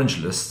 There's an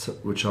orange list,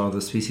 which are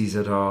the species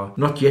that are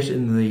not yet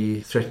in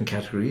the threatened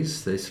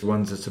categories. There's the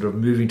ones that are sort of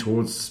moving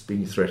towards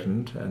being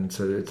threatened, and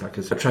so it's like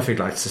a traffic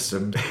light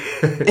system.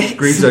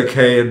 Green's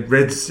okay, and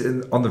red's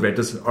on the red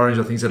list, and orange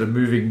are things that are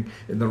moving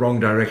in the wrong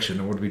direction,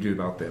 and what do we do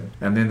about them?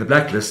 And then the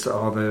blacklist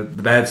are the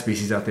bad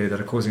species out there that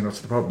are causing lots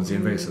of the problems, the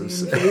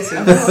invasives.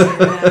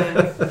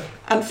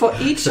 And for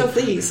each of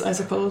these, I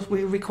suppose,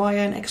 we require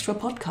an extra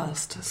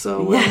podcast.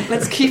 So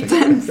let's keep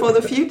them for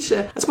the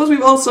future. I suppose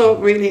we've also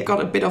really got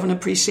a bit of an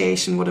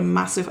appreciation what a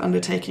massive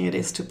undertaking it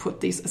is to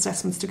put these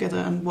assessments together,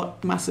 and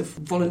what massive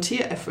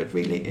volunteer effort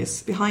really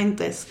is behind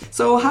this.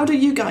 So how do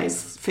you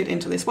guys fit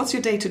into this? What's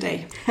your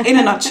day-to-day? In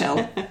a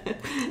nutshell.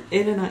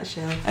 In a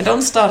nutshell. And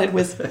don't start it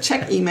with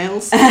check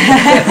emails.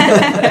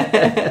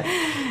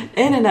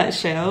 In a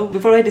nutshell,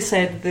 we've already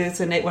said there's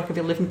a network of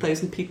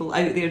 11,000 people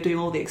out there doing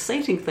all the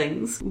exciting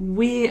things.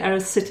 We are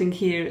sitting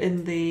here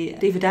in the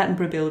David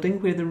Attenborough building,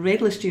 where the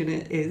Red List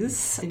unit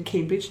is, in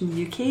Cambridge in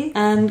the UK.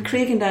 And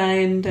Craig and I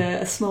and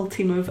a small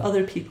team of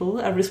other people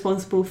are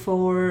responsible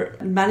for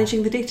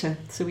managing the data.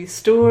 So we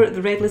store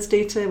the Red List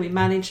data, we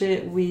manage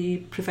it,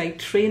 we provide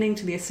training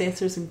to the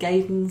assessors and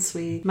guidance,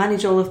 we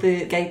manage all of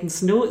the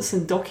guidance notes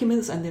and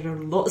documents, and there are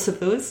lots of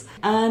those.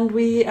 And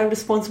we are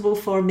responsible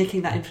for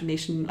making that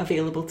information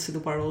available to the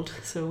world.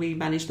 So we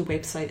manage the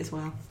website as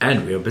well.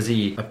 And we are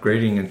busy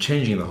upgrading and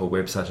changing the whole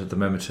website at the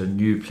moment to a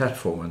new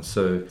platform, and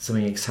so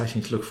something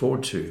exciting to look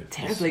forward to.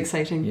 Terribly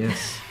exciting.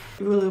 Yes.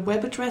 Will the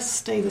web address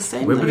stay the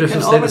same? Web address we can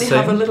will stay already the same.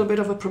 have a little bit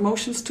of a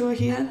promotions tour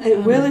here.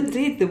 It will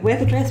indeed. The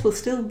web address will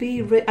still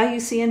be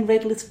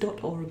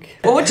iucnredlist.org.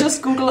 Or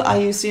just Google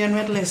IUCN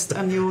Red List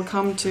and you will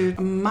come to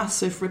a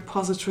massive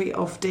repository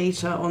of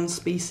data on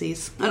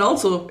species and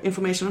also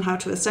information on how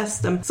to assess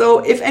them.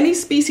 So if any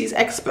species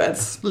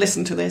experts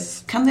listen to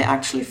this, can they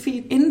actually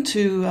feed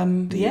into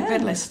the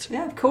Red List?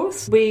 Yeah, of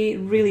course. We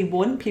really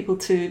want people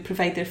to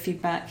provide their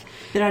feedback.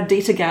 There are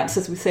data gaps,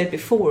 as we said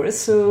before,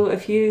 so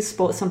if you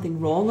spot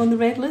something wrong on the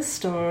Red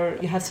List, or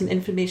you have some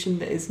information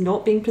that is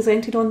not being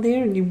presented on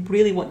there and you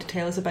really want to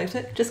tell us about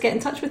it, just get in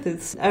touch with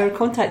us. Our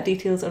contact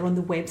details are on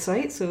the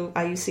website, so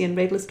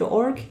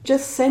iucnredlist.org.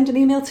 Just send an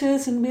email to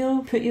us and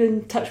we'll put you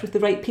in touch with the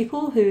right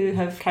people who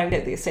have carried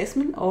out the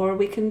assessment, or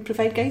we can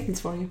provide guidance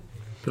for you.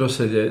 But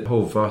also the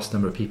whole vast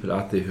number of people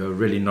out there who are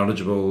really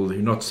knowledgeable, who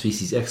are not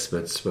species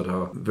experts, but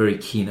are very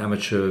keen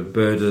amateur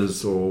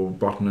birders or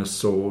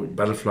botanists or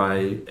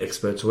butterfly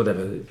experts or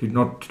whatever, who are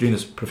not doing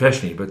this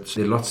professionally, but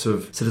there are lots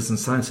of citizen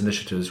science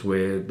initiatives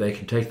where they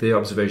can take their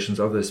observations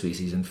of those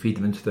species and feed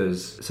them into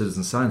those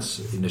citizen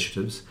science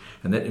initiatives,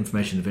 and that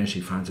information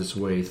eventually finds its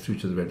way through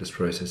to the Red List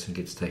process and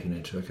gets taken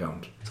into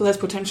account. So there's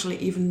potentially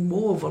even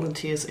more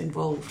volunteers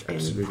involved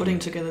Absolutely. in putting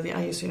together the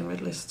IUCN Red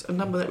List, a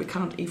number that we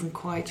can't even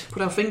quite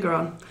put our finger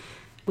on.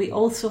 We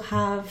also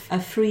have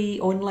a free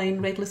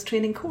online Red List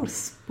training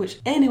course, which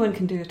anyone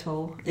can do at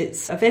all.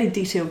 It's a very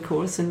detailed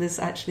course, and there's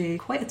actually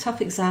quite a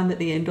tough exam at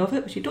the end of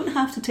it, which you don't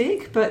have to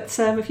take, but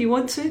if you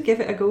want to,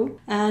 give it a go.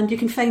 And you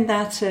can find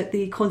that at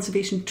the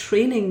Conservation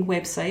Training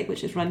website,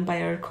 which is run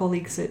by our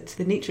colleagues at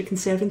the Nature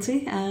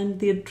Conservancy, and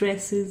the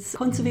address is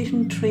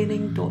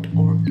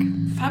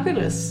conservationtraining.org.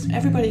 Fabulous.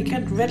 Everybody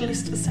get Red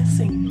List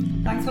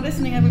assessing. Thanks for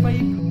listening,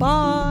 everybody.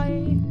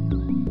 Bye.